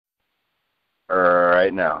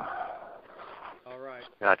right now. All right.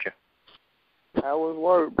 Gotcha. How was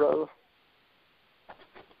work, brother?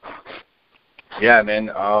 Yeah, man.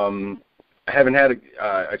 I haven't had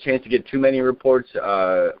a chance to get too many reports,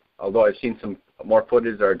 although I've seen some more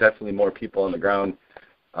footage. There are definitely more people on the ground.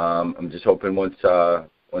 I'm just hoping once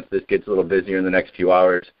this gets a little busier in the next few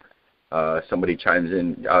hours, somebody chimes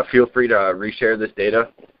in. Feel free to reshare this data,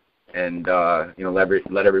 and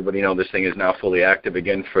let everybody know this thing is now fully active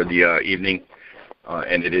again for the evening,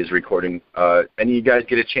 and it is recording. Any of you guys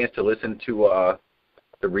get a chance to listen to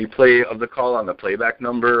the replay of the call on the playback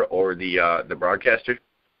number or the broadcaster?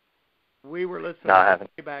 We were listening to the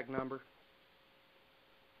playback number.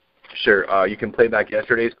 Sure. You can play back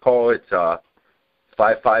yesterday's call. It's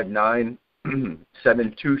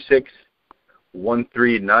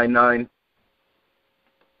 559-726-1399.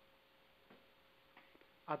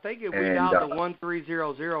 I think if we dialed the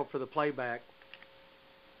 1300 for the playback.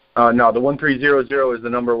 No, the 1300 is the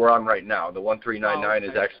number we're on right now. The 1399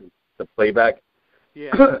 is actually the playback.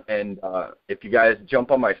 Yeah. And if you guys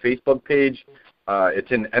jump on my Facebook page,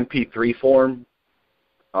 it's in MP3 form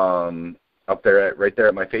up there, right there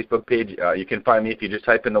at my Facebook page. You can find me if you just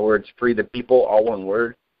type in the words "Free the People," all one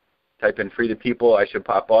word. Type in "Free the People," I should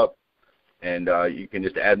pop up, and you can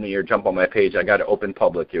just add me or jump on my page. I got it open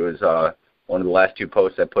public. It was one of the last 2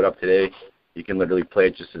 posts I put up today. You can literally play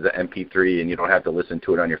it just as an MP3, and you don't have to listen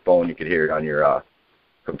to it on your phone. You can hear it on your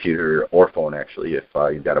computer or phone, actually, if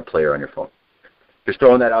you've got a player on your phone. Just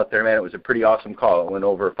throwing that out there, man. It was a pretty awesome call. It went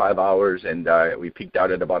over 5 hours, and we peaked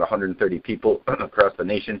out at about 130 people across the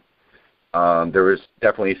nation. There was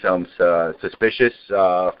definitely some suspicious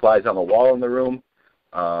flies on the wall in the room.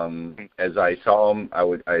 As I saw them,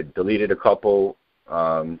 I deleted a couple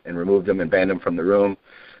and removed them and banned them from the room.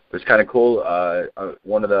 It was kind of cool.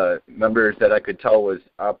 One of the members that I could tell was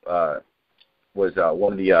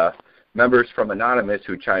one of the members from Anonymous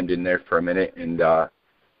who chimed in there for a minute, and I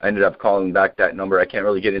ended up calling back that number. I can't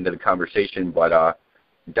really get into the conversation, but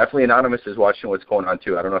definitely Anonymous is watching what's going on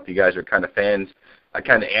too. I don't know if you guys are kind of fans. I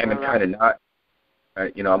kind of am and kind of not.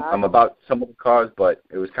 I'm about some of the cause, but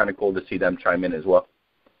it was kind of cool to see them chime in as well.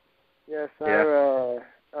 Yes, sir.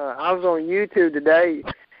 Yeah. I was on YouTube today,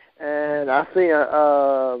 and I see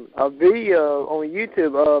a video on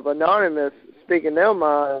YouTube of Anonymous speaking their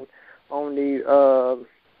mind on the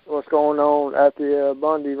what's going on at the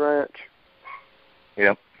Bundy Ranch.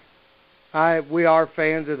 Yep. We are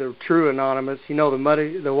fans of the true Anonymous.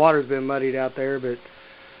 The water's been muddied out there, but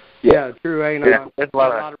true Anonymous. Yeah, there's a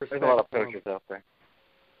lot of coaches out there.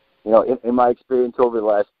 In my experience over the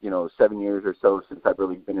last 7 years or so since I've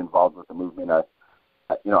really been involved with the movement, I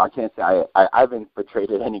can't say I've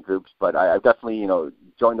infiltrated any groups, but I've definitely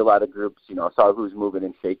joined a lot of groups. Saw who's moving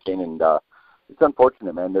and shaking, and it's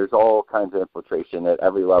unfortunate, man. There's all kinds of infiltration at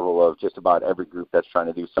every level of just about every group that's trying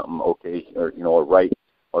to do something okay or right.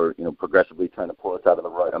 Or progressively trying to pull us out of the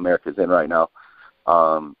rut America's in right now.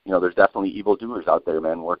 There's definitely evildoers out there,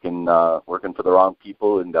 man, working for the wrong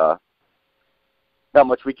people, and not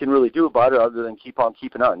much we can really do about it other than keep on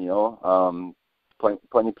keeping on.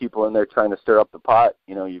 Plenty of people in there trying to stir up the pot.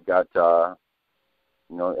 You've got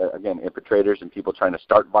again, infiltrators and people trying to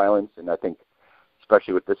start violence, and I think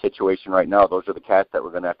especially with the situation right now, those are the cats that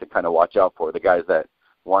we're going to have to kind of watch out for. The guys that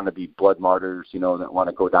want to be blood martyrs, that want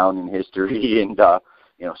to go down in history and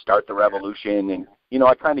start the revolution, and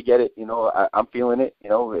I kind of get it. I'm feeling it.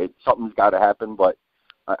 Something's got to happen, but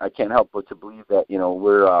I can't help but to believe that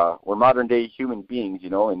we're modern day human beings,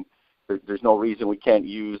 and there's no reason we can't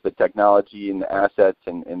use the technology and the assets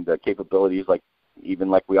and the capabilities like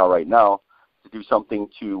we are right now to do something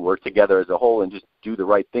to work together as a whole and just do the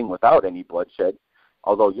right thing without any bloodshed.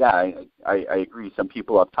 Although, I agree, some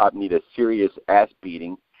people up top need a serious ass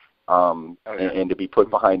beating. And to be put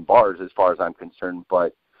behind bars as far as I'm concerned,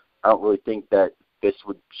 but I don't really think that this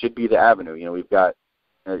should be the avenue. We've got,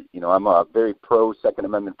 I'm a very pro Second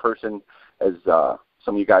Amendment person, as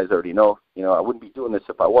some of you guys already know. I wouldn't be doing this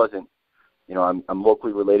if I wasn't. I'm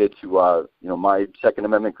locally related to, my Second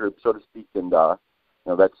Amendment group, so to speak, and,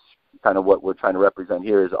 that's kind of what we're trying to represent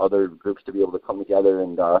here is other groups to be able to come together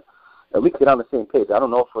and at least get on the same page. I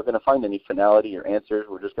don't know if we're going to find any finality or answers.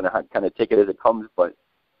 We're just going to kind of take it as it comes, but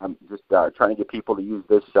I'm just trying to get people to use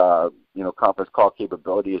this, conference call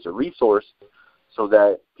capability as a resource so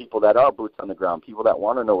that people that are boots on the ground, people that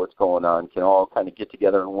want to know what's going on, can all kind of get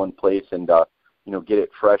together in one place and, get it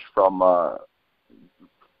fresh from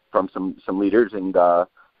some leaders and,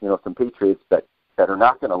 some patriots that are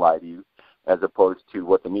not going to lie to you as opposed to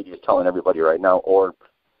what the media is telling everybody right now or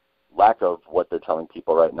lack of what they're telling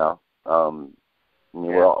people right now. I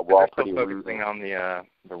mean, we're all pretty focusing on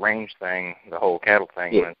the range thing, the whole cattle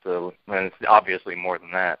thing, when it's obviously more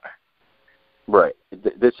than that. Right.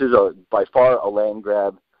 This is by far a land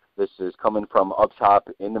grab. This is coming from up top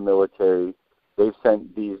in the military. They've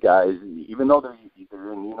sent these guys, even though they're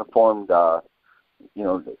in uniformed,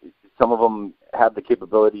 some of them have the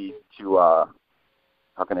capability to,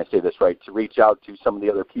 how can I say this right, to reach out to some of the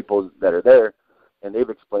other people that are there, and they've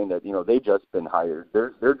explained that, they've just been hired.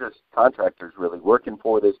 They're just contractors, really, working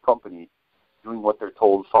for this company, doing what they're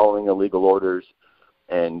told, following illegal orders,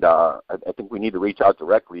 and I think we need to reach out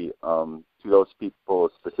directly to those people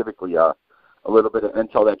specifically. A little bit of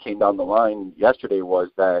intel that came down the line yesterday was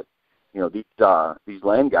that, these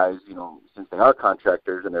land guys, since they are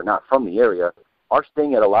contractors and they're not from the area, are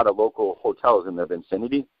staying at a lot of local hotels in the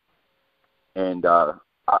vicinity. And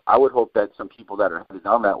I would hope that some people that are headed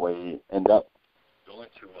down that way end up going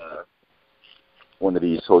to one of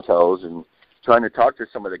these hotels and trying to talk to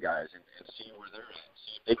some of the guys and see where they're at,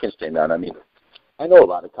 see if they can stay down. I mean, I know a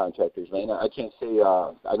lot of contractors, man. I can't say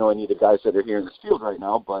I know any of the guys that are here in this field right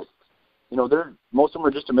now, but most of them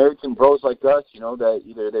are just American bros like us, that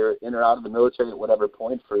either they're in or out of the military at whatever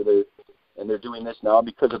point and they're doing this now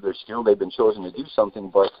because of their skill. They've been chosen to do something,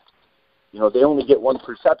 but they only get one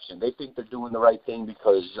perception. They think they're doing the right thing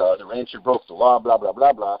because the rancher broke the law, blah blah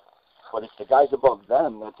blah blah. But it's the guys above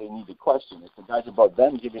them that they need to question. It's the guys above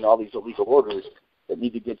them giving all these illegal orders that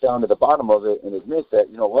need to get down to the bottom of it and admit that,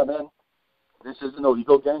 what, man, this is an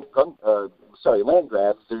illegal land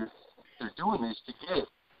grab. They're doing this to get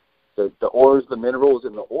the ores, the minerals,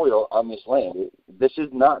 and the oil on this land. This is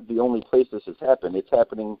not the only place this has happened. It's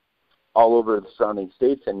happening all over the surrounding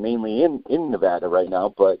states and mainly in Nevada right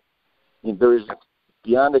now. But there is,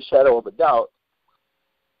 beyond a shadow of a doubt,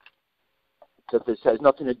 that this has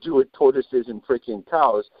nothing to do with tortoises and freaking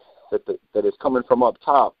cows, that is coming from up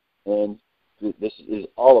top, and this is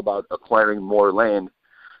all about acquiring more land.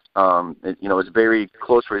 It's very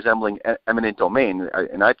close resembling eminent domain,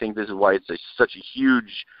 and I think this is why it's such a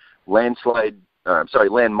huge landmark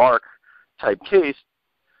type case,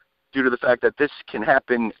 due to the fact that this can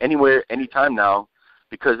happen anywhere, anytime now,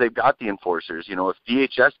 because they've got the enforcers. If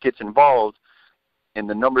DHS gets involved and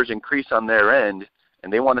the numbers increase on their end,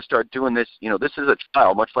 and they want to start doing this, this is a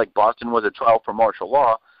trial, much like Boston was a trial for martial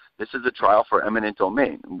law. This is a trial for eminent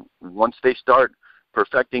domain. Once they start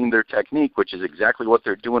perfecting their technique, which is exactly what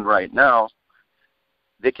they're doing right now,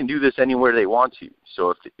 they can do this anywhere they want to.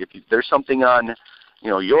 So if there's something on,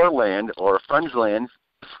 your land or a friend's land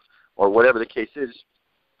or whatever the case is,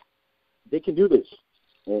 they can do this.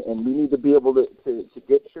 And we need to be able to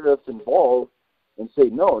get sheriffs involved and say,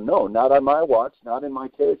 no, not on my watch, not in my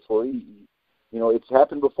territory. It's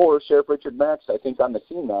happened before. Sheriff Richard Max, I think, on the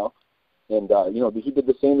scene now. And, he did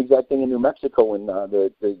the same exact thing in New Mexico when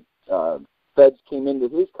the feds came into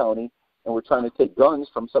his county and were trying to take guns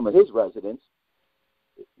from some of his residents.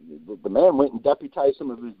 The man went and deputized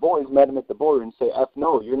some of his boys, met him at the border, and say, F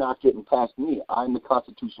no, you're not getting past me. I'm the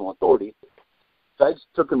constitutional authority. Feds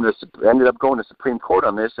took him ended up going to Supreme Court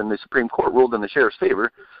on this, and the Supreme Court ruled in the sheriff's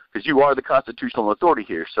favor because you are the constitutional authority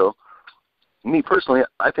here. So, me personally,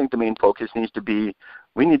 I think the main focus needs to be,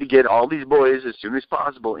 we need to get all these boys as soon as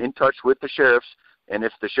possible in touch with the sheriffs, and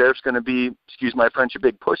if the sheriff's going to be, excuse my French, a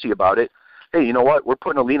big pussy about it, hey, you know what, we're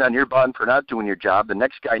putting a lien on your bond for not doing your job. The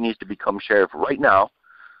next guy needs to become sheriff right now,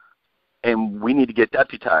 and we need to get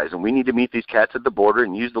deputized, and we need to meet these cats at the border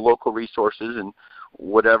and use the local resources and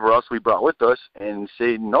whatever else we brought with us and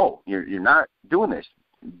say, no, you're not doing this.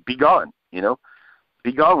 Be gone,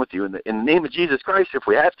 Be gone with you in the name of Jesus Christ if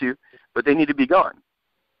we have to, but they need to be gone.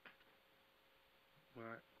 All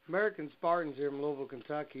right. American Spartans here in Louisville,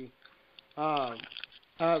 Kentucky.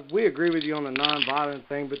 We agree with you on the nonviolent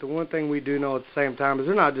thing, but the one thing we do know at the same time is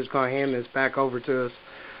they're not just going to hand this back over to us.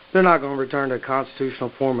 They're not going to return to a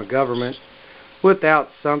constitutional form of government without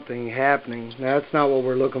something happening. Now, that's not what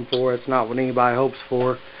we're looking for. It's not what anybody hopes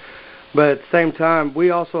for. But at the same time, we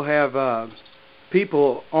also have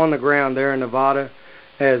people on the ground there in Nevada,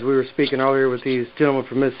 as we were speaking earlier with these gentlemen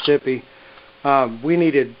from Mississippi. We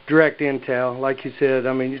needed direct intel, like you said.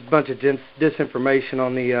 I mean, a bunch of disinformation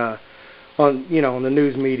on the on the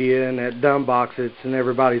news media and that dumb box that's in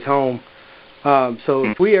everybody's home. So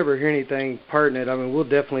if we ever hear anything pertinent, I mean, we'll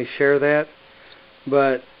definitely share that.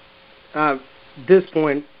 But at this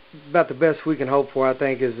point, about the best we can hope for, I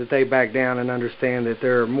think, is that they back down and understand that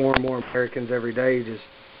there are more and more Americans every day just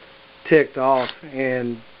ticked off,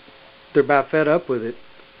 and they're about fed up with it.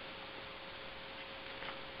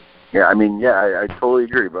 Yeah, I mean, I totally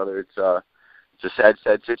agree, brother. It's a sad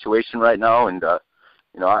situation right now, and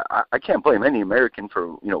I can't blame any American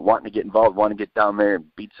for wanting to get involved, wanting to get down there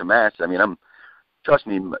and beat some ass. I mean, trust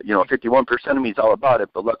me, 51% of me is all about it,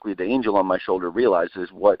 but luckily the angel on my shoulder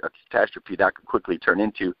realizes what a catastrophe that could quickly turn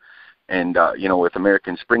into. And, with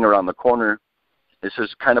American Spring around the corner, this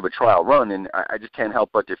is kind of a trial run, and I just can't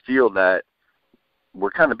help but to feel that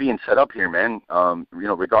we're kind of being set up here, man.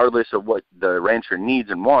 Regardless of what the rancher needs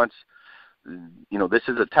and wants, this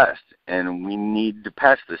is a test, and we need to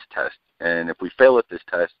pass this test. And if we fail at this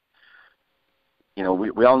test,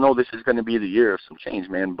 we all know this is going to be the year of some change,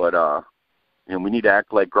 man, but we need to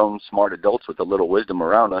act like grown, smart adults with a little wisdom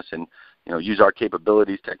around us and, use our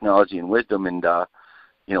capabilities, technology, and wisdom and,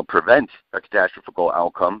 prevent a catastrophic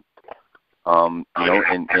outcome, and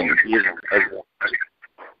be as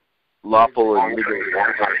lawful and legal.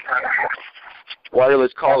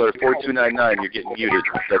 Wireless caller 4299, you're getting muted.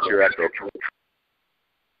 That's your echo.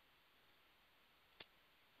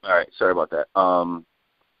 All right, sorry about that.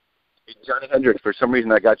 Johnny Hendricks, for some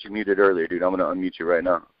reason I got you muted earlier, dude. I'm going to unmute you right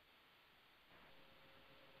now.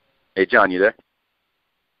 Hey, John, you there?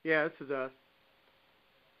 Yeah, this is us.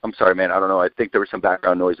 I'm sorry, man. I don't know. I think there was some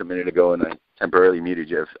background noise a minute ago, and I temporarily muted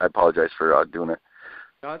you. I apologize for doing it.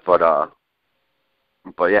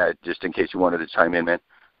 But yeah, just in case you wanted to chime in, man.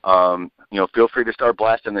 Feel free to start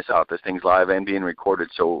blasting this out. This thing's live and being recorded,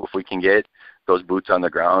 so if we can get those boots on the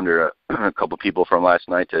ground or a couple people from last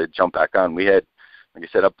night to jump back on, we had, like I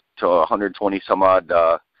said, up to 120 some odd,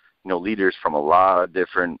 leaders from a lot of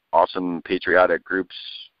different awesome patriotic groups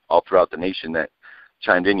all throughout the nation that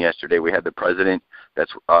chimed in yesterday. We had the president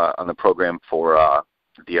that's on the program for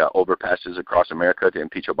the overpasses across America to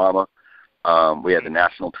impeach Obama. We had the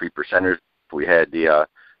national 3%ers. We had the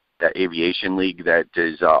that aviation league that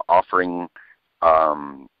is offering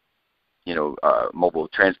mobile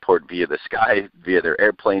transport via the sky, via their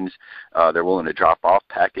airplanes. They're willing to drop off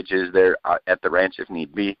packages there at the ranch if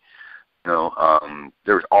need be. There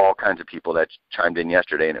was all kinds of people that chimed in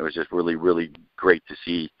yesterday, and it was just really, really great to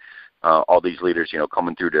see all these leaders,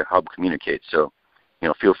 coming through to help communicate. So,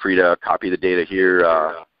 feel free to copy the data here,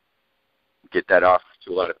 get that off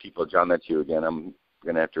to a lot of people. John, that's you again. I'm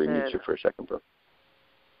going to have to remute you for a second, bro.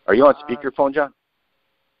 Are you on speakerphone, John?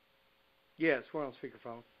 Yes, we're on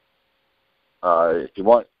speakerphone. If you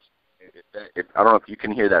want, I don't know if you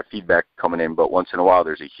can hear that feedback coming in, but once in a while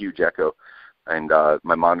there's a huge echo, and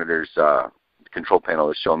my monitor's control panel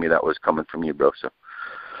is showing me that was coming from you, bro. So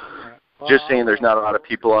just saying there's not a lot of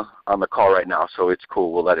people on the call right now, so it's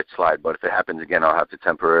cool. We'll let it slide, but if it happens again, I'll have to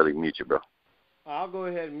temporarily mute you, bro. I'll go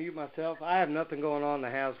ahead and mute myself. I have nothing going on in the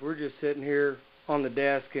house. We're just sitting here on the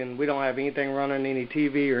desk, and we don't have anything running, any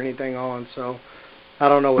TV or anything on, so I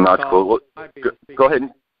don't know what's cool. Well, go ahead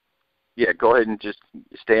and just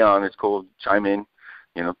stay on. It's cool. Chime in,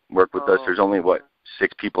 work with us. There's only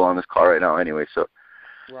 6 people on this call right now anyway, so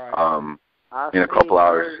right. In a couple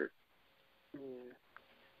hours.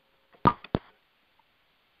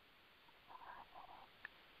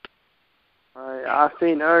 I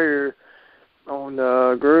seen earlier on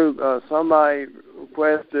the group somebody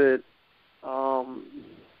requested, I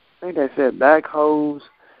think they said backhoes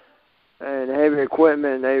and heavy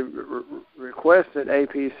equipment. They requested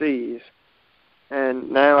APCs,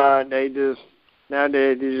 and now they just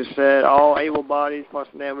said all able bodies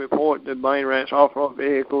must now report to Blaine Ranch off-road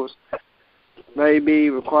vehicles may be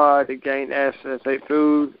required to gain access to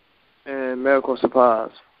food and medical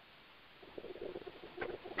supplies.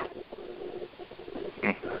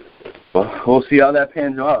 Well, we'll see how that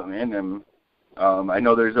pans out, man. I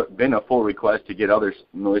know there's been a full request to get other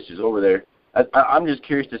militias over there. I'm just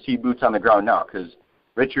curious to see boots on the ground now, because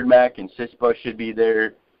Richard Mack and CISPA should be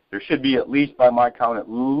there. There should be, at least by my count, at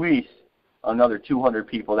least another 200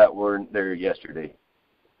 people that were there yesterday,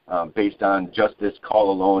 based on just this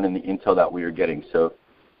call alone and the intel that we were getting. So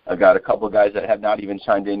I've got a couple of guys that have not even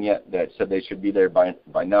chimed in yet that said they should be there by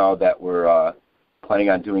now, that were planning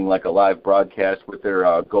on doing like a live broadcast with their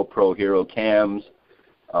GoPro Hero cams.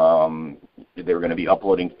 They were going to be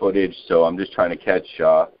uploading footage, so I'm just trying to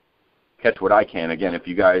catch what I can. Again, if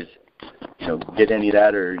you guys get any of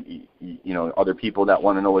that, or other people that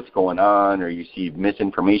want to know what's going on, or you see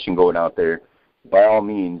misinformation going out there, by all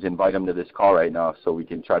means invite them to this call right now so we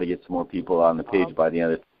can try to get some more people on the page by the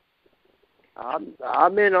end of it.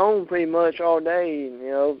 I've been on pretty much all day,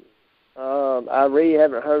 I really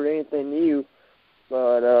haven't heard anything new,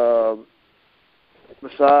 but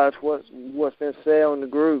besides what's been said on the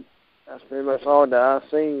group, that's pretty much all that I've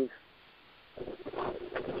seen.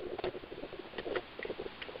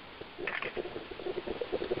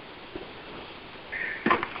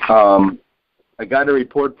 I got a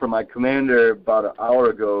report from my commander about an hour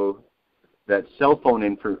ago that cell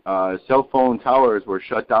phone towers were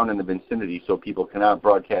shut down in the vicinity, so people cannot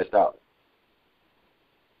broadcast out.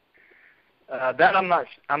 That I'm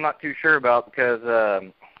not too sure about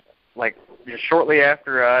because like just shortly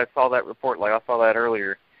after I saw that report, like I saw that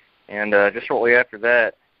earlier, and just shortly after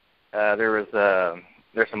that, there's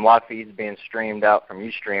some live feeds being streamed out from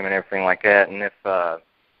Ustream and everything like that. And if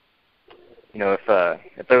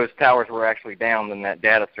if those towers were actually down, then that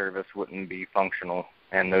data service wouldn't be functional,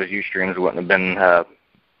 and those Ustreams wouldn't have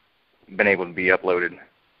been able to be uploaded.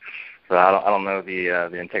 So I don't know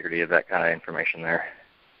the integrity of that kind of information there.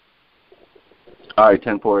 All right,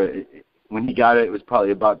 10-4. When he got it, it was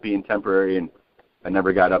probably about being temporary, and I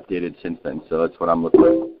never got updated since then. So that's what I'm looking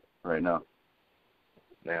at right now.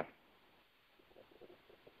 Yeah.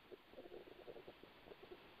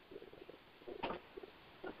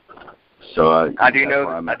 So I do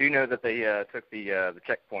know that they took the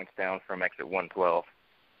checkpoints down from exit 112.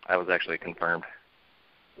 That was actually confirmed.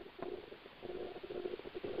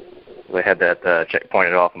 They had that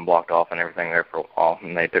checkpointed off and blocked off and everything there for a while,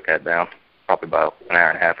 and they took that down probably about an hour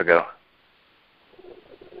and a half ago.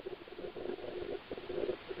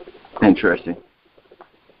 Interesting.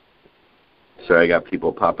 Sorry, I got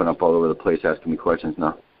people popping up all over the place asking me questions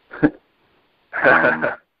now.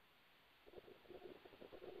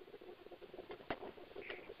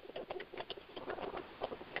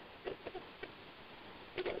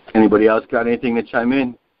 Anybody else got anything to chime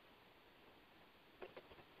in?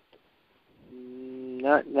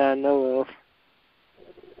 Not that I know of.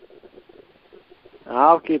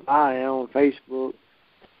 I'll keep an eye on Facebook.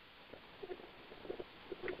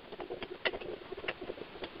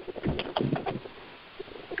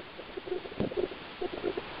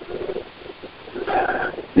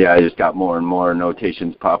 Yeah, I just got more and more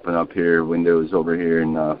notations popping up here, windows over here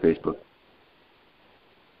in Facebook.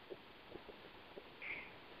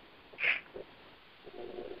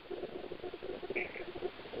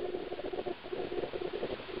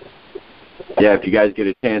 Yeah, if you guys get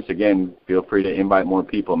a chance, again, feel free to invite more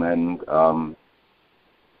people, man. The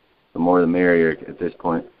more the merrier at this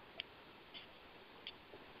point.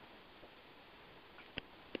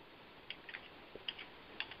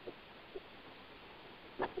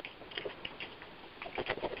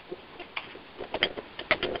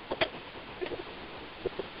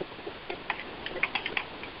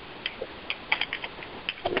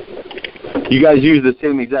 You guys use the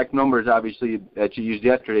same exact numbers, obviously, that you used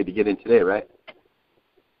yesterday to get in today, right?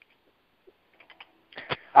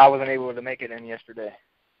 I wasn't able to make it in yesterday.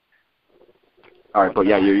 All right, but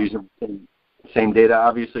yeah, you're using the same data,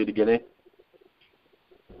 obviously, to get in?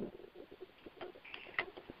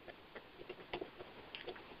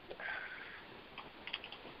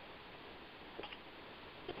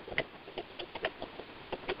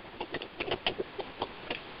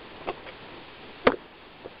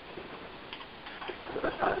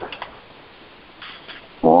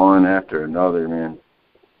 One after another, man.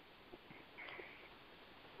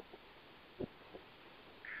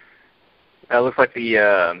 It looks like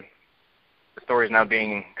the story is now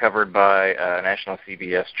being covered by a national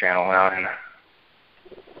CBS channel now. And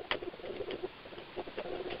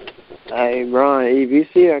Hey, Ron, if you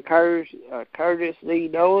see a Curtis Lee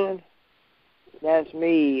Dolan, that's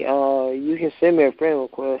me. You can send me a friend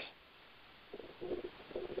request.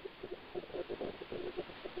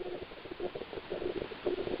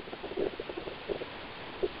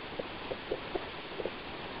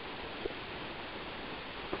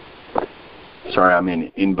 Sorry, I'm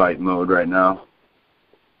in invite mode right now.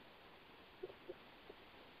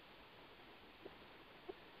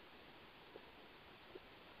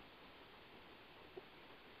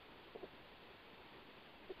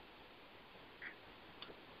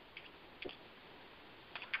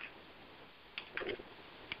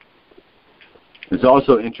 It's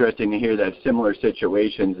also interesting to hear that similar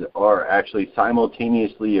situations are actually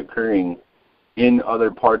simultaneously occurring in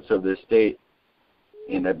other parts of the state,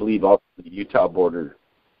 and I believe also the Utah border,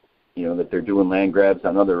 that they're doing land grabs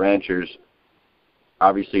on other ranchers.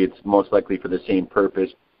 Obviously, it's most likely for the same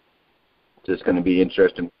purpose. It's just going to be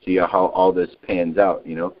interesting to see how all this pans out,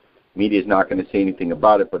 Media's not going to say anything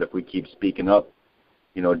about it, but if we keep speaking up,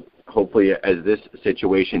 hopefully as this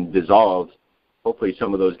situation dissolves, hopefully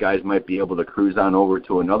some of those guys might be able to cruise on over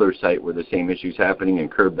to another site where the same issue's happening and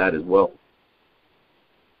curb that as well.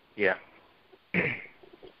 Yeah.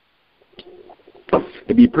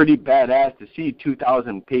 It'd be pretty badass to see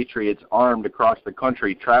 2,000 patriots armed across the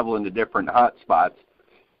country traveling to different hot spots,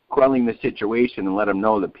 quelling the situation and let them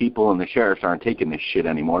know that people and the sheriffs aren't taking this shit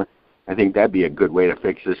anymore. I think that'd be a good way to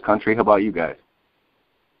fix this country. How about you guys?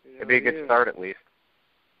 It'd be a good start at least.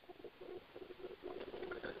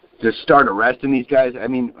 Just start arresting these guys. I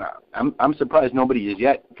mean, I'm surprised nobody has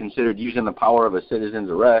yet considered using the power of a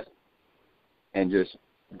citizen's arrest and just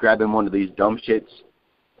grabbing one of these dumb shits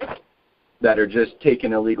that are just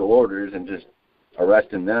taking illegal orders and just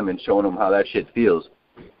arresting them and showing them how that shit feels.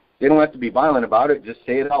 They don't have to be violent about it. Just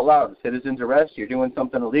say it out loud. Citizen's arrest. You're doing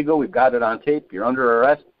something illegal. We've got it on tape. You're under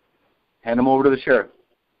arrest. Hand them over to the sheriff.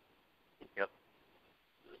 Yep.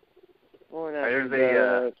 Well,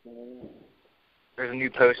 there's a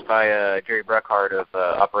new post by Jerry Bruckhart of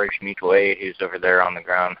Operation Mutual Aid, who's over there on the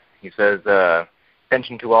ground. He says,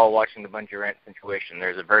 attention to all watching the Bungie Ranch situation.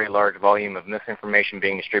 There's a very large volume of misinformation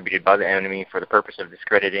being distributed by the enemy for the purpose of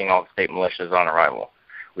discrediting all the state militias on arrival.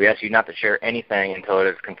 We ask you not to share anything until it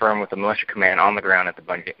is confirmed with the militia command on the ground at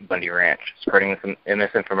the Bundy Ranch. Spreading this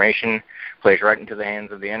misinformation plays right into the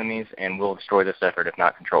hands of the enemies and will destroy this effort if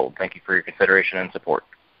not controlled. Thank you for your consideration and support.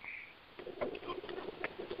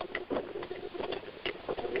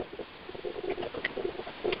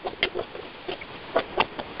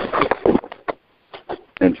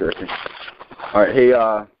 Interesting. All right, hey,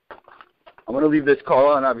 I'm going to leave this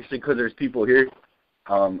call on, obviously, because there's people here.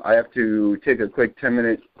 I have to take a quick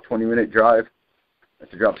 10-minute, 20-minute drive. I have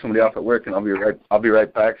to drop somebody off at work, and I'll be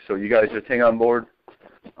right back. So you guys just hang on board.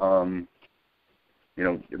 Let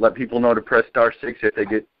people know to press *6 if they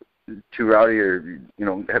get too rowdy or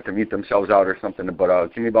have to mute themselves out or something.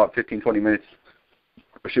 But give me about 15, 20 minutes.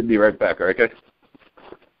 I should be right back. All right, guys?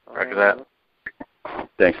 After that.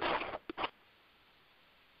 Thanks.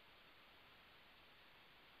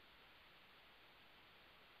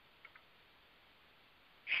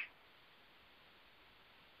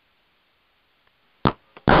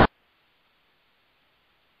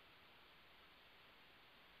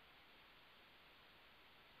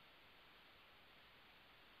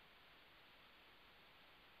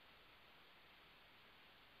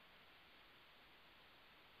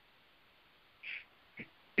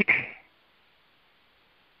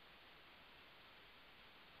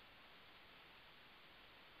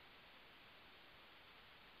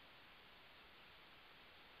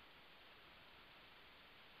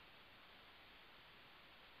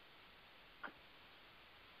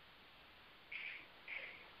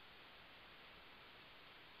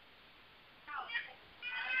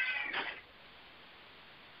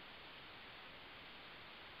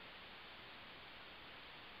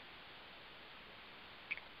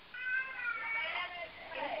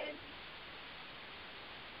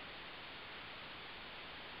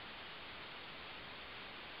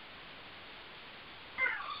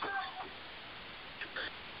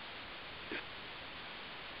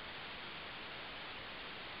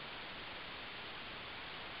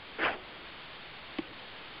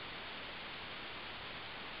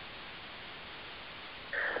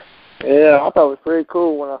 Yeah, I thought it was pretty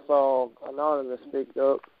cool when I saw Anonymous speak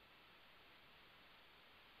up.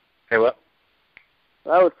 Hey, what?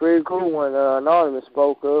 That was pretty cool when Anonymous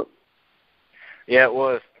spoke up. Yeah, it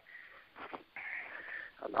was.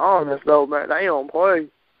 Anonymous, though, man, they don't play.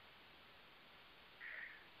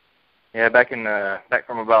 Yeah, back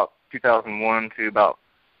from about 2001 to about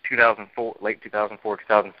 2004, late 2004,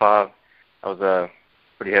 2005, I was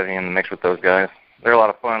pretty heavy in the mix with those guys. They're a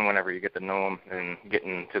lot of fun whenever you get to know them and get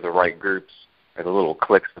into the right groups or the little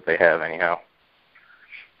cliques that they have, anyhow.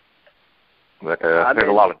 But there's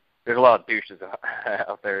a lot of douches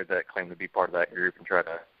out there that claim to be part of that group and try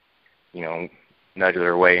to, nudge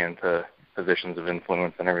their way into positions of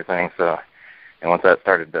influence and everything. So, and once that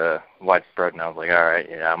started widespread, and I was like, all right,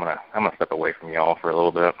 yeah, I'm gonna step away from y'all for a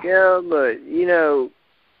little bit. Yeah, but the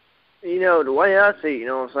way I see it, you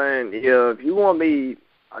know what I'm saying? If you want to be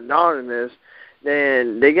anonymous,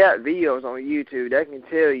 then they got videos on YouTube that can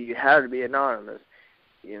tell you how to be anonymous.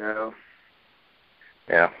 Yeah.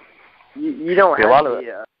 You don't have to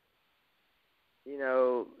be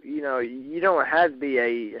you don't have to be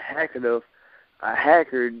a hacker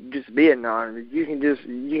just to be anonymous. You can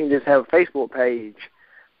just have a Facebook page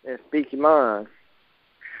and speak your mind.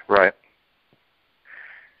 Right.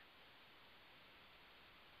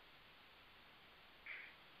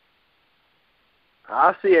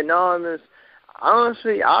 I see anonymous.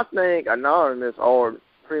 Honestly, I think anonymous are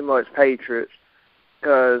pretty much patriots,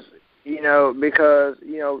 because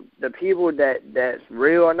the people that's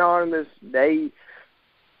real anonymous, they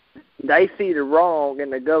see the wrong in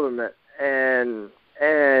the government, and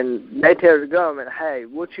they tell the government, hey,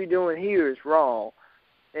 what you doing here is wrong,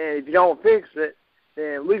 and if you don't fix it,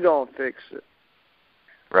 then we gonna fix it.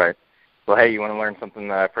 Right. Well, hey, you want to learn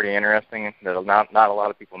something pretty interesting that not a lot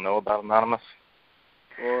of people know about Anonymous?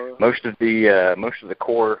 Most of the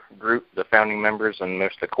core group, the founding members, and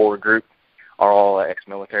most of the core group are all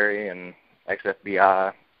ex-military and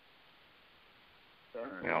ex-FBI.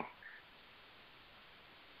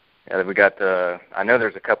 Yeah, we got. I know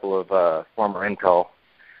there's a couple of former intel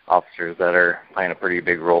officers that are playing a pretty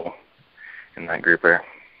big role in that group there.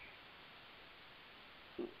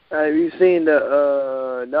 Have you seen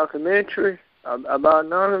the documentary about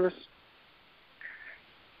Anonymous?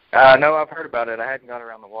 No, I've heard about it. I hadn't got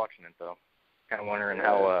around to watching it, though. Kind of wondering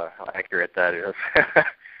how accurate that is.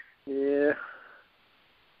 Yeah.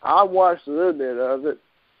 I watched a little bit of it.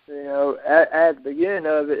 You know, at the beginning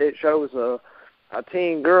of it, it shows a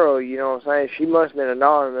teen girl, you know what I'm saying? She must have been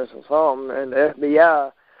anonymous or something, and the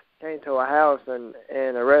FBI came to her house and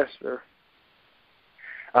arrested her.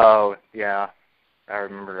 Oh, yeah. I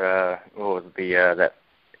remember, what was that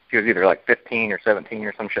she was either like 15 or 17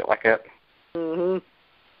 or some shit like that. Mm-hmm.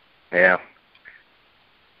 Yeah.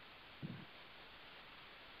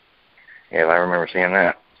 Yeah, I remember seeing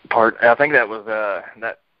that part. I think that was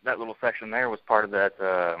that little section there was part of that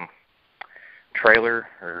trailer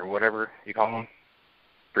or whatever you call them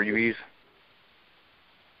for UVs.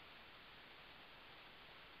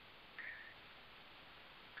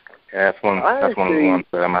 Yeah, that's one of the ones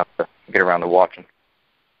that I'm going to have to get around to watching.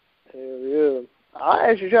 Hell yeah. I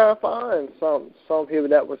actually tried to find some people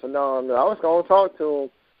that was anonymous. I was going to talk to them.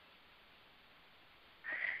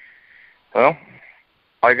 Well,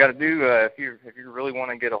 all you got to do if you really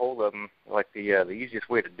want to get a hold of them, like the easiest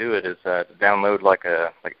way to do it is to download like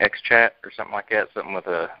XChat or something like that, something with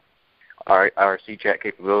a IRC chat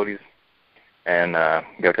capabilities, and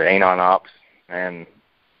go to Anon Ops and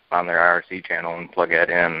find their IRC channel and plug that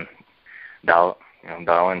in, dial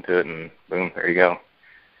into it, and boom, there you go.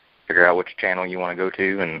 Figure out which channel you want to go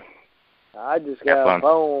to, and I just got a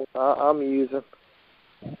phone I'm using.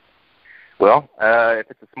 Well, if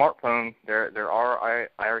it's a smartphone, there are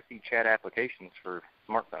IRC chat applications for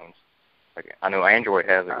smartphones. Like, I know Android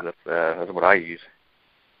has it. That's what I use.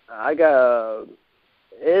 I got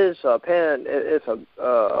it's a pen. It's a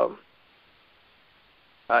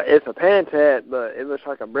Pentat, but it looks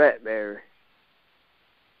like a BlackBerry.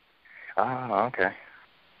 Ah, okay.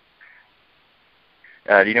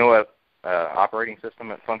 Do you know what operating system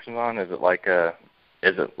it functions on? Is it like the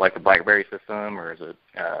BlackBerry system, or is it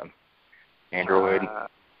Android,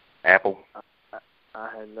 Apple? I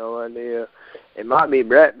had no idea. It might be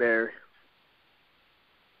BlackBerry.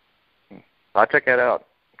 I'll check that out,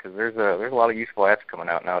 because there's a lot of useful apps coming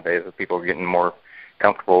out nowadays that people are getting more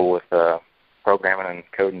comfortable with programming and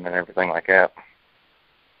coding and everything like that.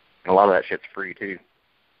 And a lot of that shit's free too.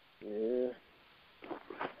 Yeah.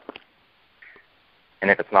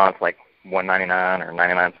 And if it's not, it's like $1.99 or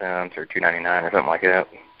 99 cents or $2.99 or something like that.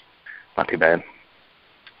 Not too bad.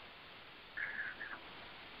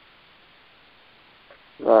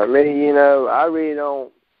 Me, I really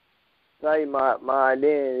don't say my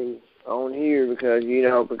identity on here because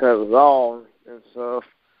of law and stuff.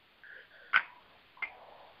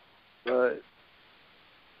 But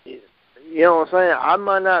you know what I'm saying? I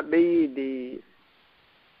might not be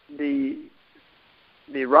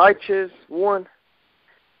the righteous one,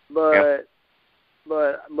 but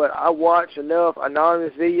I watch enough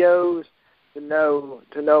anonymous videos to know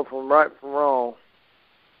from right from wrong.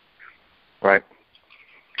 Right.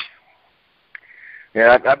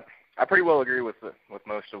 Yeah, I pretty well agree with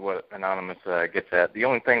most of what Anonymous gets at. The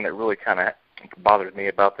only thing that really kind of bothers me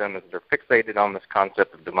about them is they're fixated on this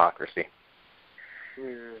concept of democracy.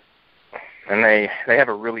 Mm. And they have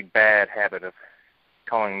a really bad habit of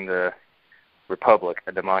calling the republic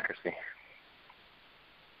a democracy.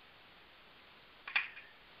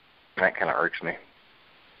 And that kind of irks me.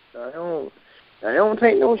 I don't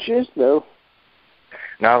take no shit though.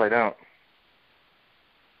 No, they don't.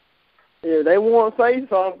 If they want to say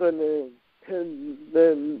something,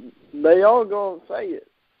 then they all going to say it.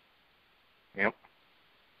 Yep.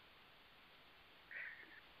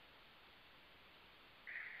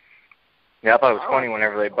 Yeah, I thought it was funny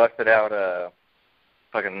whenever they busted out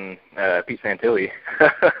fucking Pete Santilli.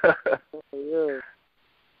 Yeah.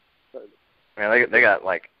 Man, they got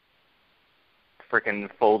like freaking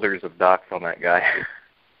folders of docs on that guy.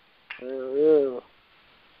 Yeah.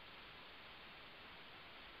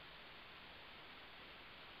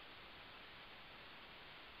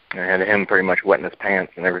 They had him pretty much wetting his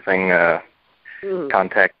pants and everything,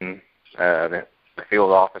 contacting the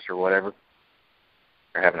field office or whatever,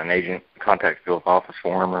 or having an agent contact field office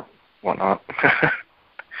for him or whatnot.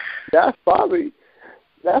 That's probably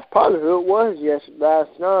who it was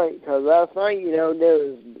last night. Because last night,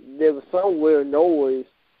 there was some weird noise.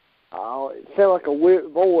 It sounded like a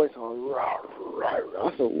weird voice.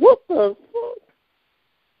 I said, "What the fuck?"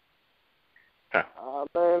 Huh.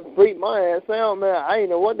 Man, freaked my ass out, man. I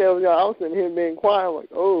didn't know what the hell was going on. I was sitting here being quiet, like,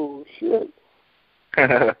 oh shit.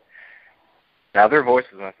 Now their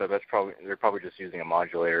voices and stuff, they're probably just using a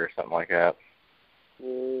modulator or something like that.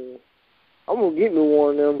 Yeah. I'm gonna get me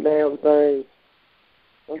one of them damn things.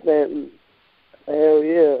 I'm saying, hell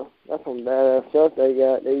yeah, that's some badass stuff they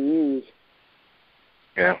use.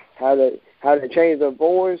 Yeah. How they change their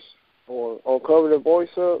voice or cover their voice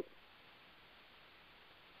up.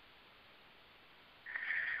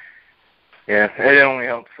 Yeah, it only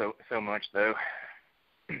helps so much though.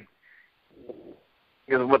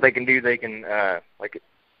 Because what they can do, they can like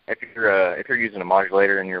if you're using a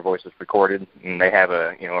modulator and your voice is recorded, and they have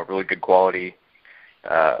a really good quality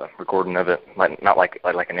recording of it, not like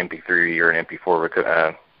an MP3 or an MP4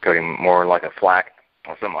 recording, more like a FLAC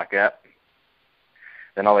or something like that.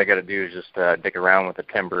 Then all they got to do is just dick around with the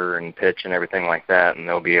timbre and pitch and everything like that, and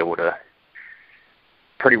they'll be able to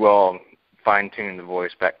pretty well fine-tune the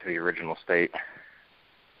voice back to the original state.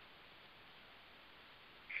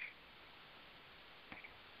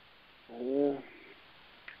 Yeah.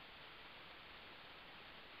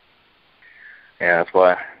 Yeah, that's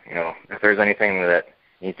why, if there's anything that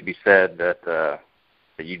needs to be said that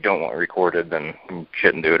you don't want recorded, then you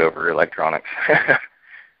shouldn't do it over electronics. Yeah.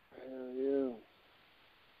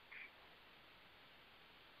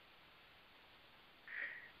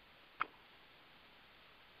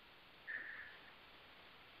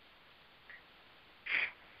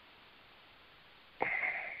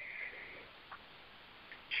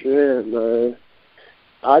 Shit, man.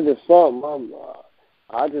 I just saw it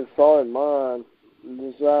mine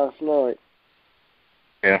just last night.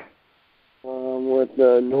 Yeah. With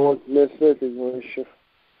the North Mississippi militia.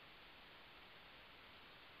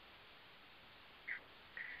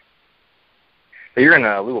 So you're in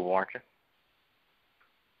Louisville, aren't you?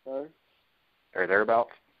 Huh? Or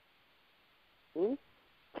thereabouts? Hmm?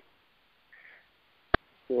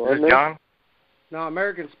 Is this John? No,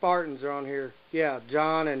 American Spartans are on here. Yeah,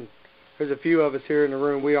 John, and there's a few of us here in the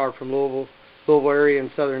room. We are from Louisville area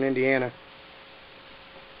in southern Indiana.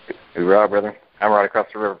 Hoorah, brother. I'm right across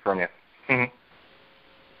the river from you.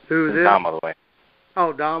 Who is it? Tom, by the way.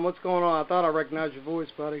 Oh, Dom, what's going on? I thought I recognized your voice,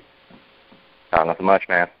 buddy. Oh, nothing much,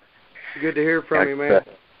 man. Good to hear from you, man.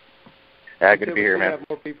 Yeah, good to be here, man. We have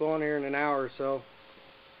more people on here in an hour or so.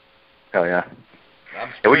 Hell yeah.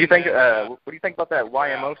 What do you think? What do you think about that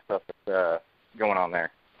YMO stuff that's going on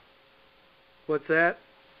there? What's that?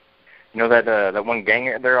 You know that one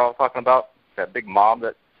gang they're all talking about, that big mob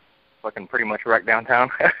that fucking pretty much wrecked downtown.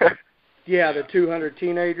 Yeah, the 200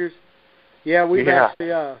 teenagers. Yeah, we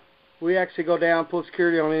actually go down, pull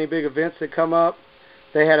security on any big events that come up.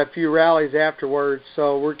 They had a few rallies afterwards,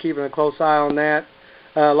 so we're keeping a close eye on that.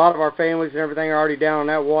 A lot of our families and everything are already down on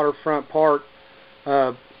that waterfront park.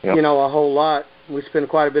 A whole lot. We spend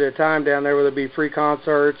quite a bit of time down there, whether it be free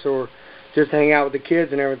concerts or just hang out with the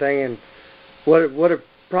kids and everything. And what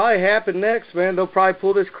probably happen next, man, they'll probably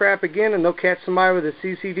pull this crap again, and they'll catch somebody with a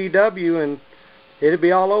CCDW, and it'll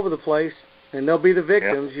be all over the place, and they'll be the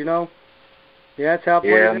victims, Yeah, that's how it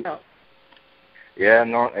plays out.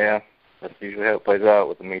 Yeah, that's usually how it plays out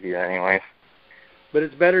with the media anyways. But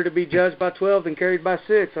it's better to be judged by 12 than carried by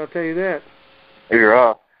 6, I'll tell you that. You're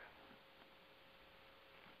off.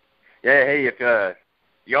 Yeah, hey, if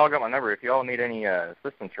y'all got my number, if y'all need any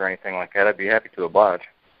assistance or anything like that, I'd be happy to oblige.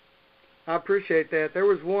 I appreciate that. There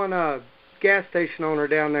was one gas station owner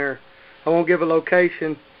down there. I won't give a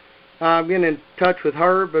location. I'm getting in touch with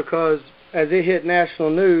her because as it hit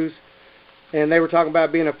national news and they were talking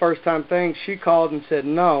about being a first-time thing, she called and said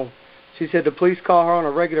no. She said the police call her on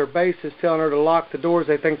a regular basis telling her to lock the doors.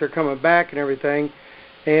 They think they're coming back and everything.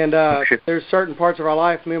 And there's certain parts of our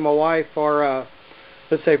life, me and my wife are,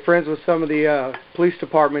 let's say, friends with some of the police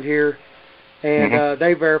department here. And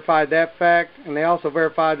they verified that fact, and they also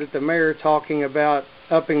verified that the mayor talking about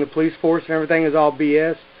upping the police force and everything is all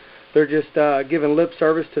BS. They're just giving lip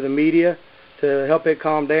service to the media to help it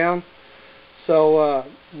calm down. So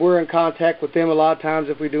we're in contact with them a lot of times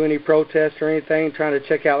if we do any protests or anything, trying to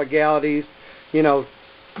check out legalities,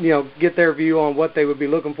 get their view on what they would be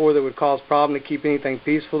looking for that would cause problem to keep anything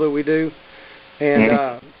peaceful that we do.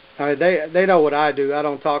 And they know what I do. I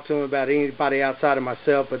don't talk to them about anybody outside of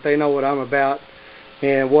myself, but they know what I'm about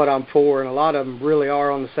and what I'm for, and a lot of them really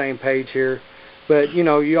are on the same page here. But,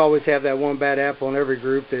 you always have that one bad apple in every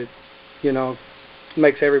group that,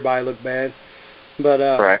 makes everybody look bad.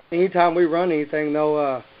 But anytime we run anything,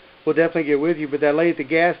 though, we'll definitely get with you. But that lady at the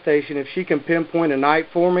gas station, if she can pinpoint a night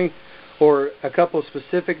for me or a couple of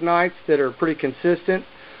specific nights that are pretty consistent,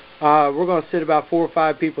 we're going to sit about 4 or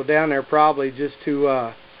 5 people down there probably just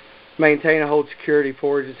to maintain and hold security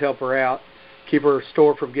for her, just help her out, keep her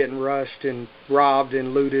store from getting rushed and robbed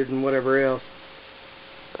and looted and whatever else.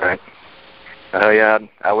 Right. Oh, yeah,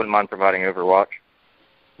 I wouldn't mind providing Overwatch.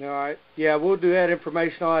 All right. Yeah, we'll do that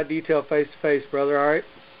information, all that detail face-to-face, brother, all right?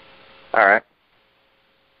 All right.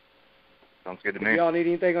 Sounds good to me. If y'all need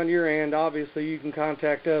anything on your end, obviously you can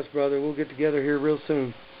contact us, brother. We'll get together here real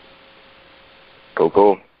soon.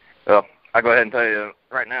 Cool. Well, I'll go ahead and tell you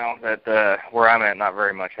right now that where I'm at, not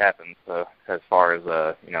very much happens. So as far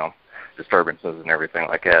as disturbances and everything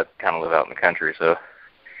like that, kind of live out in the country. So.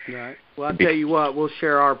 Right. Well, I'll tell you what, we'll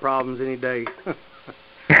share our problems any day.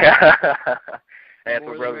 That's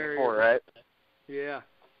what brothers for, right? Yeah.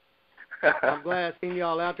 I'm glad I seen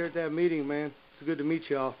y'all out there at that meeting, man. It's good to meet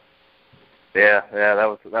y'all. Yeah, that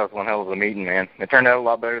was one hell of a meeting, man. It turned out a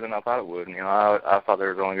lot better than I thought it would. I thought there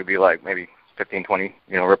was only going to be like maybe 15, 20,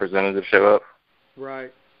 representatives show up.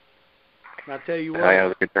 Right. And I tell you what, yeah, it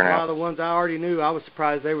was a good a turnout. lot of the ones I already knew, I was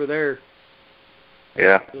surprised they were there.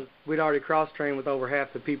 Yeah. We'd already cross-trained with over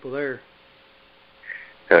half the people there.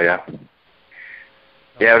 Hell yeah.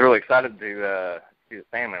 Yeah, I was really excited to see that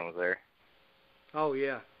Sandman was there. Oh,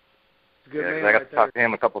 yeah. It's a good man I got to talk to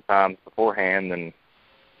him a couple of times beforehand, and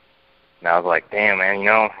I was like, damn, man,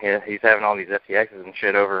 he's having all these FTXs and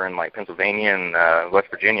shit over in, like, Pennsylvania and West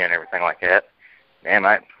Virginia and everything like that. Damn,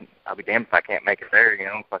 I'll be damned if I can't make it there,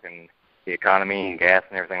 fucking the economy and gas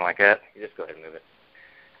and everything like that. You just go ahead and move it.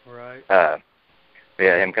 All right.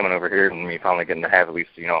 Yeah, him coming over here and me finally getting to have at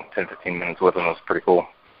least, 10, 15 minutes with him was pretty cool.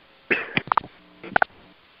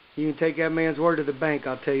 You can take that man's word to the bank,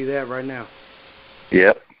 I'll tell you that right now.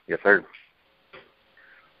 Yep. Yes, sir.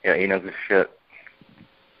 Yeah, he knows his shit.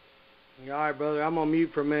 All right, brother. I'm on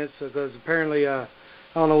mute for a minute because apparently I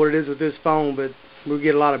don't know what it is with this phone, but we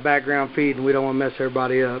get a lot of background feed and we don't want to mess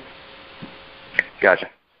everybody up. Gotcha.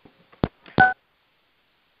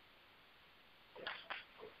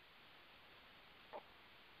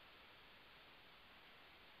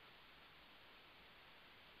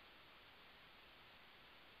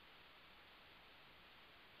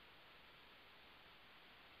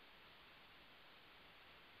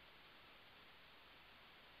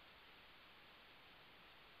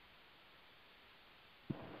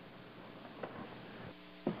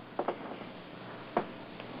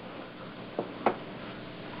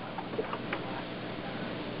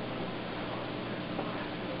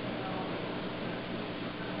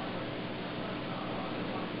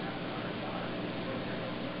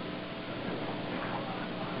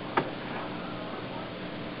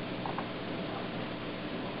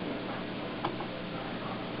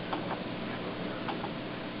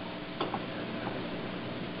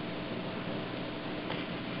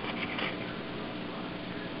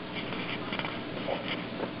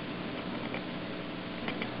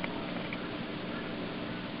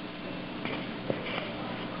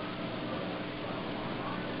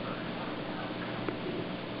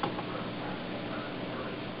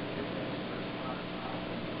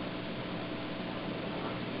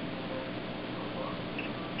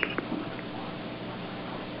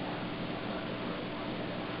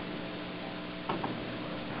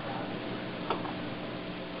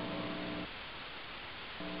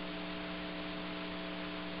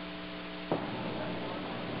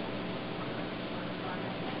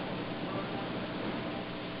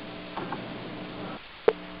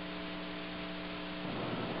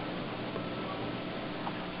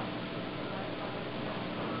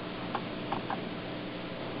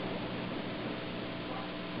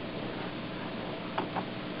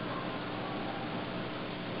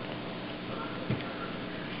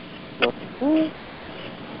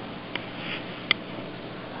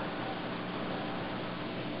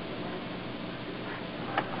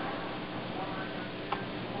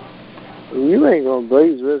 You ain't gonna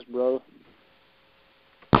believe this, brother.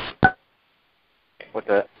 What's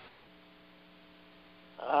that?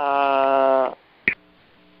 I'm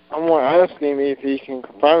gonna ask him if he can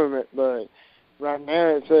confirm it, but right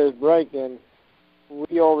now it says breaking.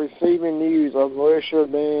 We are receiving news of militia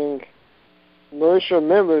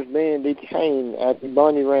members being detained at the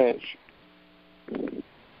Bunny Ranch.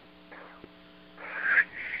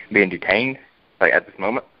 Being detained? Like at this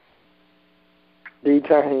moment?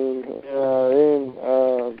 Detained.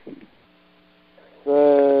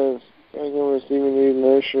 Says we're receiving news of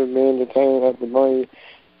militia being detained at the Bunny.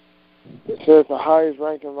 It says the highest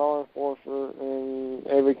ranking law enforcer in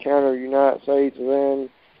every county of the United States then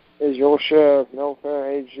is your sheriff, no federal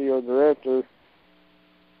agency or director.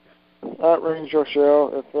 That rings your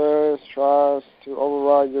sheriff. If Ferris tries to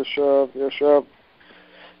override your sheriff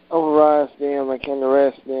overrides them and can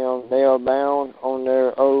arrest them. They are bound on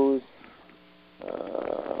their oaths.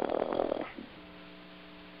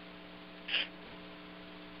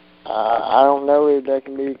 I don't know if they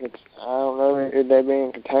can be. I don't know if they're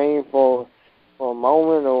being contained for a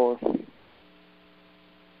moment or.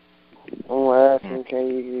 I'm gonna ask him,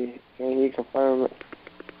 can he confirm it?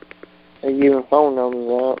 They giving phone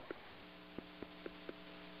numbers out.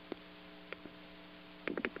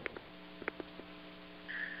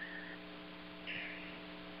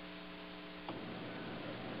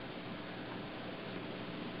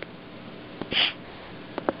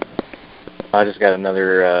 I just got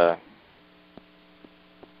another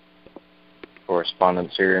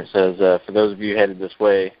correspondence here. It says, for those of you headed this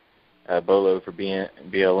way, BOLO for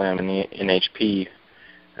BLM and the NHP,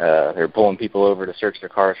 they're pulling people over to search their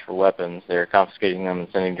cars for weapons. They're confiscating them and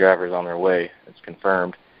sending drivers on their way. It's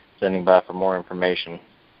confirmed. Sending by for more information.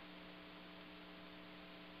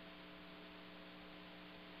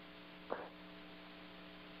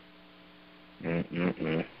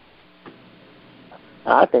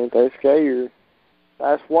 I think they're scared.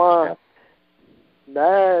 That's why.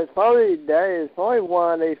 That is probably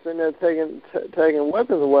why they sitting there taking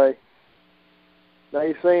weapons away.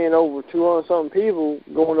 They seeing over 200 something people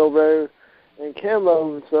going over there in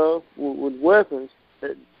camo and stuff with weapons.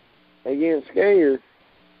 They getting scared.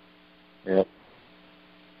 Yep.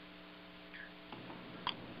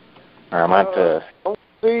 I'm about to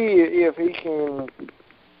see if he can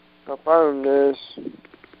confirm this.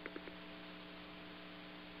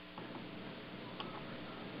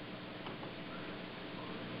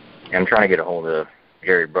 I'm trying to get a hold of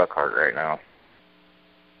Gary Bruckhart right now.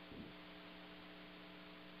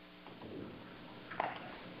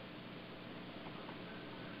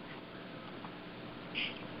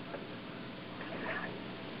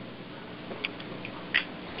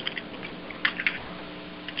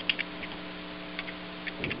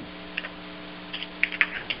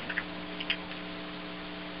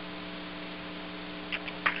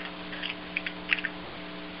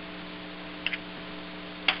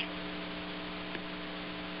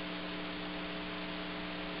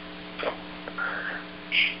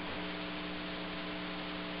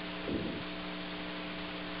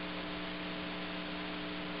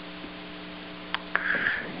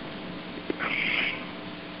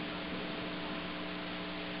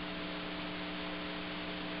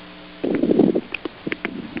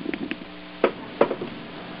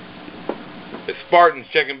 Spartan's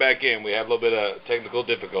checking back in. We have a little bit of technical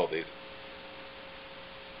difficulties.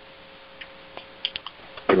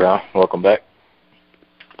 Yeah, welcome back.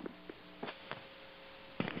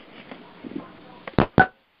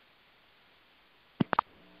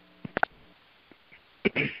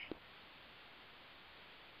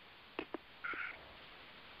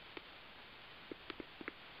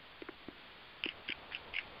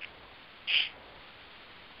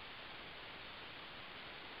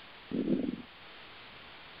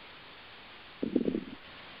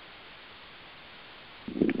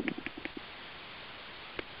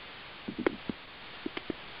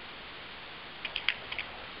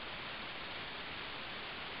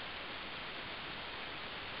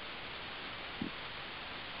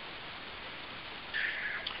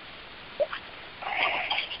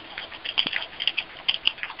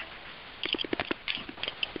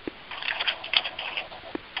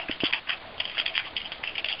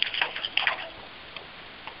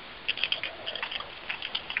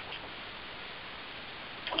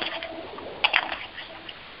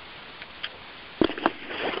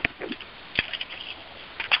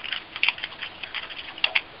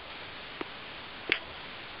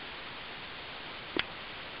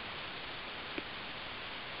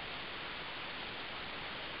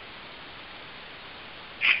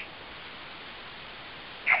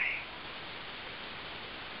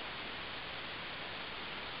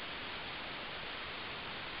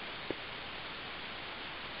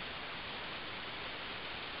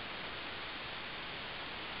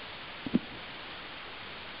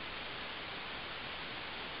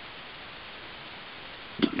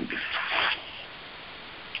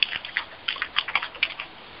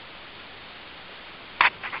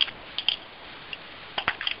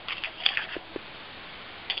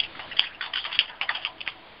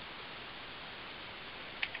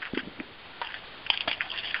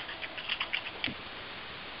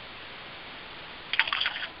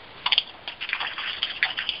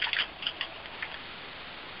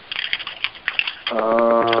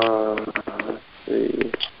 Let's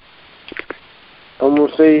see. I'm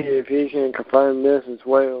gonna see if he can confirm this as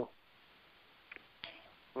well.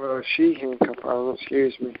 Well, she can confirm.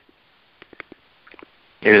 Excuse me.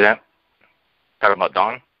 Here's that. Talking about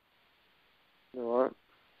Dawn? You know what?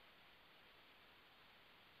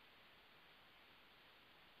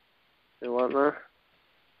 You what, man?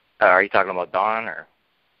 Are you talking about Dawn or?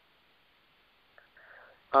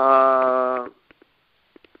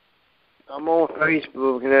 I'm on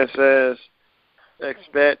Facebook and it says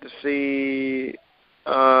expect to see,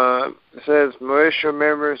 it says militia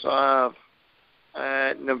members live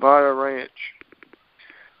at Nevada Ranch.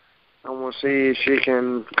 I'm going to see if she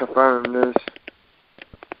can confirm this.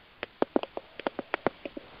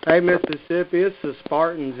 Hey, Mississippi, it's the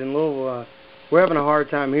Spartans in Louisville. We're having a hard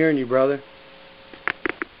time hearing you, brother.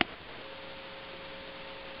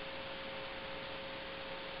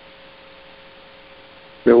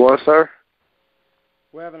 You what, sir?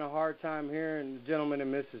 We're having a hard time hearing the gentleman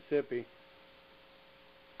in Mississippi.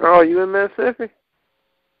 Oh, you in Mississippi?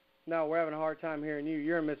 No, we're having a hard time hearing you.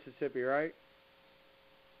 You're in Mississippi, right?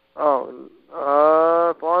 Oh,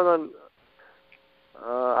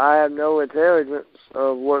 I have no intelligence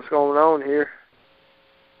of what's going on here.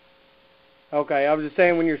 Okay, I was just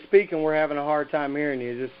saying when you're speaking, we're having a hard time hearing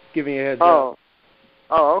you. Just giving you a heads up.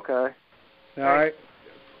 Oh, okay. All right.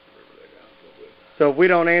 So if we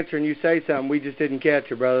don't answer and you say something, we just didn't catch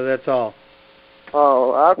you, brother. That's all.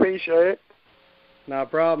 Oh, I appreciate it. No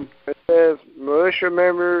problem. It says militia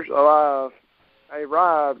members arrived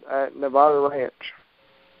at Nevada Ranch.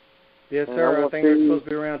 Yes, sir. I think there's supposed to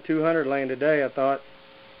be around 200 laying today, I thought.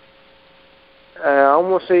 I'm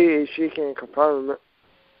going to see if she can confirm it.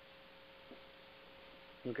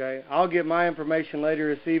 Okay. I'll get my information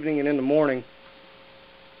later this evening and in the morning.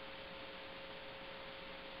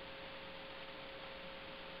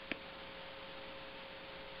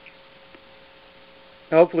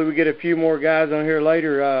 Hopefully we get a few more guys on here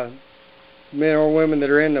later, men or women that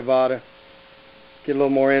are in Nevada. Get a little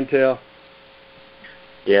more intel.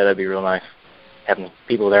 Yeah, that'd be real nice. Having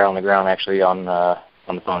people there on the ground actually on the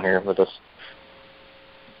phone here with us.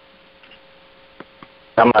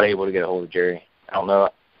 I'm not able to get a hold of Jerry. I don't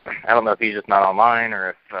know if he's just not online or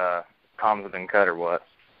if comms have been cut or what.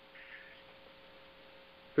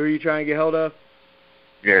 Who are you trying to get hold of?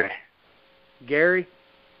 Jerry. Gary?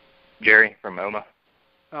 Jerry from OMA.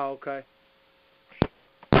 Oh, okay.